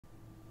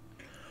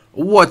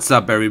What's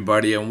up,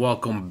 everybody, and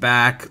welcome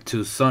back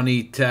to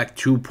Sunny Tech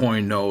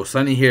 2.0.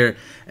 Sunny here,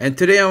 and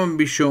today I'm going to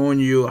be showing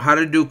you how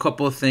to do a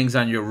couple of things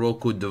on your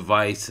Roku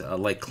device,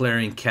 like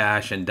clearing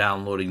cache and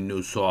downloading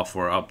new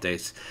software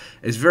updates.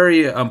 It's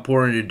very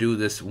important to do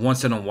this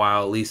once in a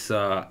while. At least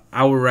I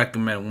would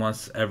recommend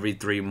once every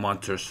 3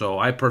 months or so.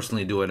 I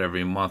personally do it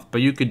every month,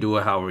 but you could do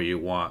it however you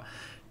want,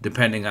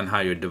 depending on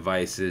how your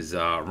device is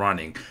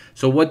running.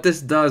 So what this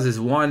does is,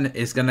 one,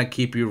 it's going to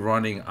keep you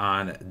running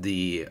on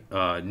the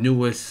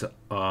newest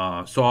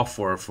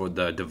software for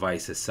the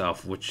device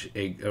itself, which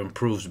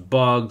improves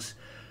bugs,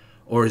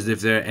 or is if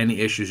there are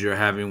any issues you're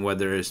having,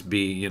 whether it's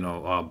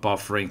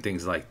buffering,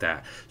 things like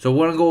that. So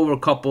we're gonna go over a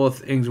couple of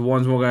things.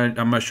 I'm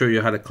gonna show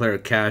you how to clear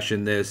cache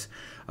in this.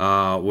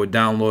 With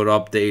download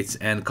updates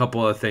and a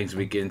couple of things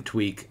we can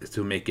tweak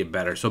to make it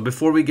better. So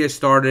before we get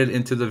started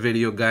into the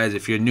video, guys,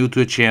 if you're new to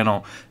the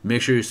channel,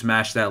 make sure you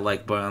smash that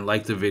like button,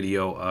 like the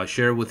video,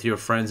 share it with your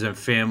friends and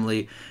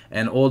family,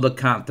 and all the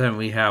content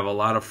we have. A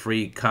lot of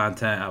free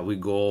content we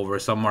go over.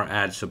 Some are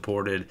ad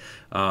supported.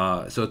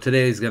 So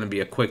today is going to be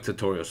a quick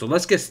tutorial. So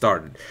let's get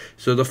started.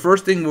 So the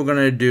first thing we're going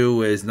to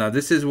do is, we're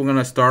going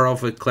to start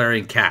off with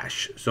clearing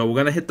cache. So we're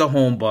going to hit the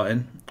home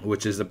button,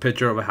 which is a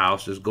picture of a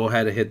house. Just go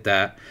ahead and hit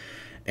that.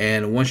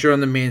 And once you're on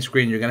the main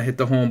screen, you're going to hit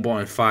the home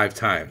button 5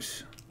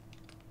 times.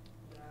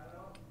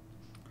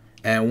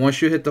 And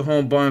once you hit the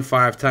home button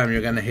 5 times,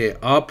 you're going to hit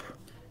up.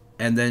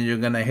 And then you're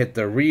going to hit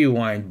the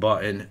rewind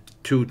button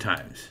 2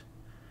 times.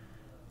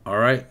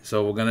 Alright,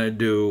 so we're going to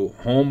do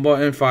home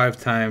button 5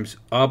 times,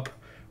 up,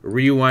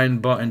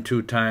 rewind button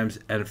 2 times,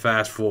 and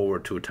fast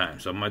forward 2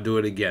 times. So I'm going to do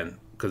it again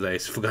because I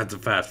forgot to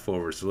fast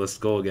forward. So let's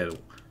go again.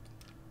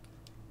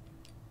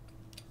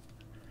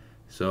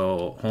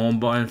 So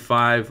home button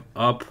 5,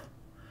 up.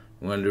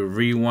 We're going to do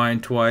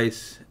rewind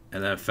twice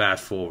and then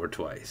fast forward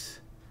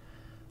twice.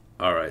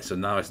 Alright, so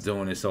now it's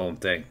doing its own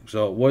thing.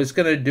 So what it's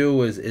going to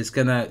do is it's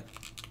going to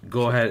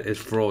go ahead, it's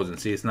frozen.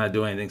 See, it's not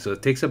doing anything. So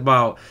it takes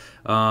about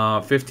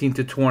 15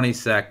 to 20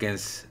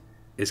 seconds.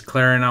 It's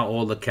clearing out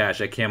all the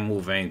cache. I can't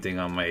move anything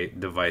on my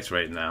device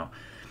right now.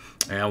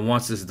 And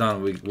once it's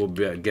done, we'll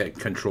get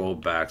control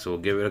back. So we'll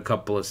give it a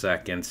couple of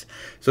seconds.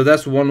 So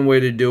that's one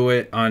way to do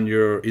it on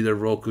your either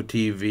Roku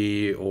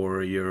TV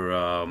or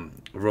your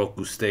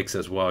Roku Sticks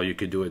as well. You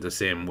could do it the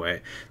same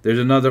way. There's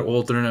another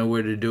alternate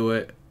way to do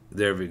it.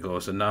 There we go.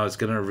 So now it's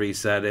going to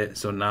reset it.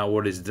 So now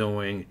what it's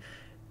doing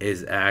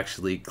is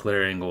actually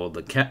clearing all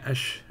the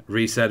cache.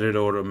 Reset it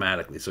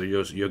automatically. So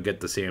you'll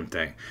get the same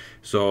thing.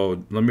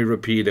 So let me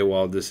repeat it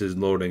while this is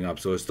loading up.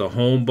 So it's the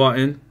home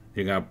button.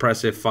 You're going to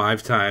press it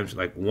 5 times,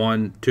 like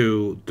 1,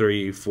 2,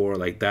 3, 4,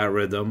 like that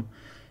rhythm.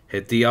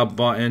 Hit the up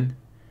button,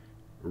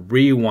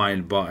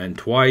 rewind button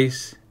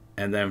twice,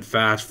 and then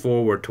fast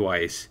forward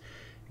twice.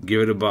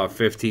 Give it about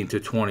 15 to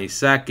 20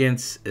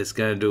 seconds. It's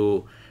going to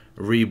do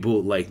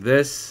reboot like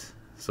this.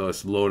 So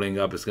it's loading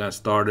up. It's going to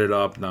start it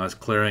up. Now it's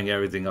clearing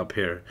everything up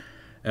here.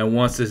 And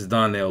once it's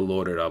done, it'll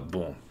load it up.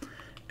 Boom.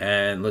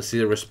 And let's see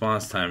the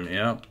response time.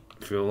 Yep.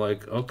 Feel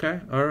like, okay,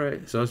 all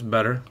right. So it's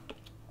better.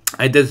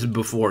 I did this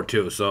before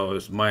too, so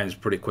mine's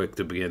pretty quick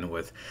to begin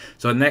with.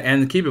 So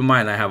and keep in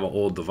mind, I have an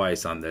old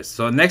device on this.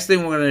 So next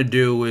thing we're gonna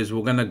do is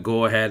we're gonna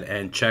go ahead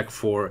and check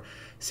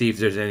see if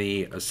there's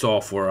any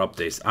software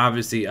updates.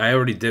 Obviously, I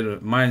already did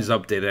it. Mine's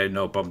updated, I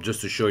know, but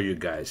just to show you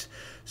guys.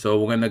 So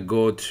we're gonna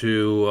go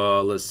to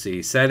let's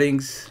see,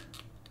 settings.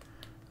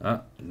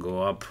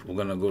 Go up. We're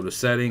gonna go to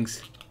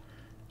settings,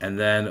 and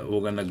then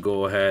we're gonna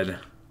go ahead.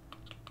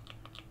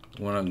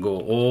 We're gonna go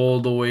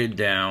all the way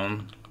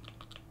down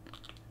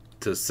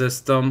to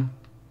system,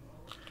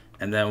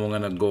 and then we're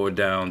gonna go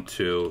down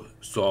to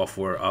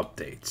software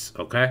updates.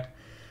 Okay,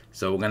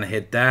 so we're gonna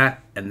hit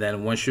that, and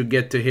then once you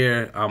get to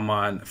here,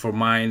 for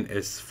mine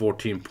it's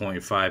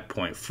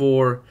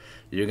 14.5.4.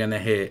 you're gonna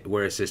hit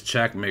where it says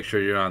check, make sure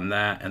you're on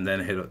that, and then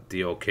hit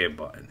the OK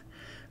button.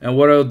 And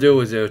what it'll do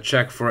is it'll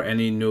check for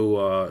any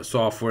new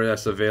software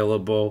that's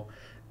available.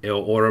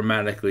 It'll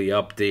automatically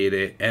update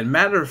it. And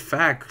matter of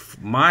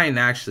fact, mine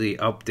actually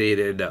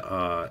updated,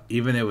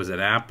 even if it was an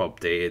app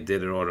update, it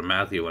did it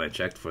automatically when I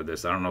checked for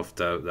this. I don't know if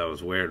that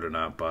was weird or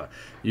not, but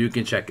you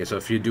can check it. So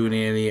if you do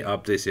need any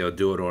updates, it'll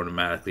do it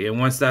automatically. And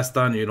once that's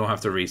done, you don't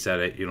have to reset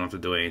it. You don't have to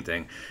do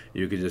anything.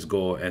 You can just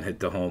go and hit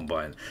the home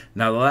button.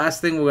 Now, the last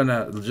thing we're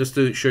going to, just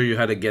to show you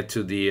how to get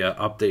to the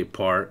update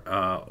part,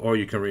 or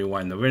you can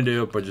rewind the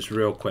video, but just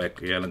real quick,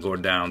 you're going to go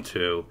down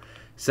to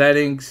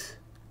settings.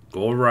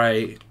 Go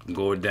right,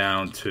 go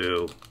down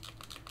to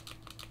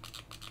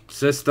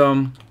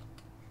system,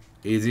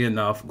 easy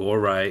enough, go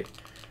right,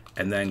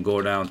 and then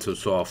go down to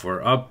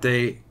software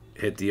update,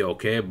 hit the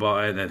OK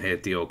button, and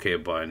hit the OK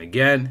button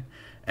again,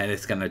 and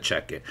it's going to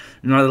check it.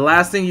 Now, the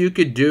last thing you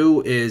could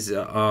do is,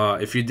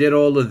 if you did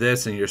all of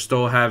this and you're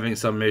still having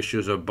some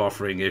issues or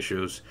buffering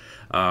issues,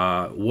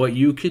 what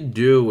you could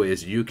do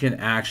is you can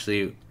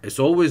actually, it's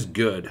always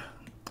good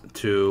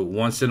to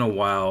once in a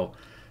while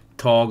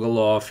toggle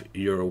off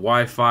your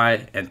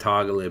Wi-Fi and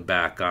toggle it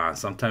back on.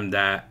 Sometimes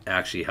that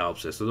actually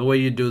helps it. So the way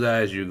you do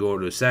that is you go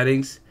to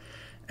settings,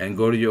 and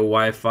go to your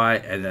Wi-Fi,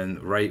 and then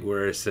right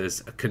where it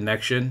says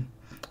connection,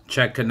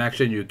 check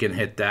connection, you can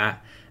hit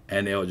that,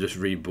 and it'll just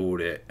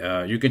reboot it.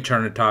 You can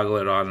turn the toggle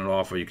it on and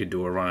off, or you can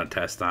do a run a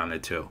test on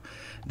it too.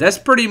 That's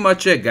pretty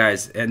much it,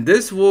 guys. And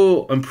this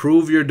will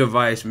improve your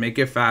device, make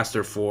it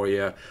faster for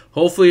you.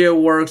 Hopefully it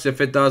works.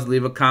 If it does,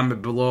 leave a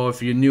comment below.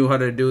 If you knew how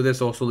to do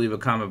this, also leave a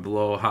comment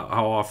below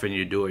how often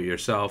you do it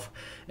yourself.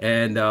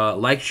 And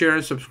like, share,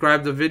 and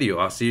subscribe the video.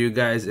 I'll see you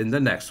guys in the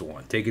next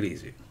one. Take it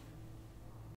easy.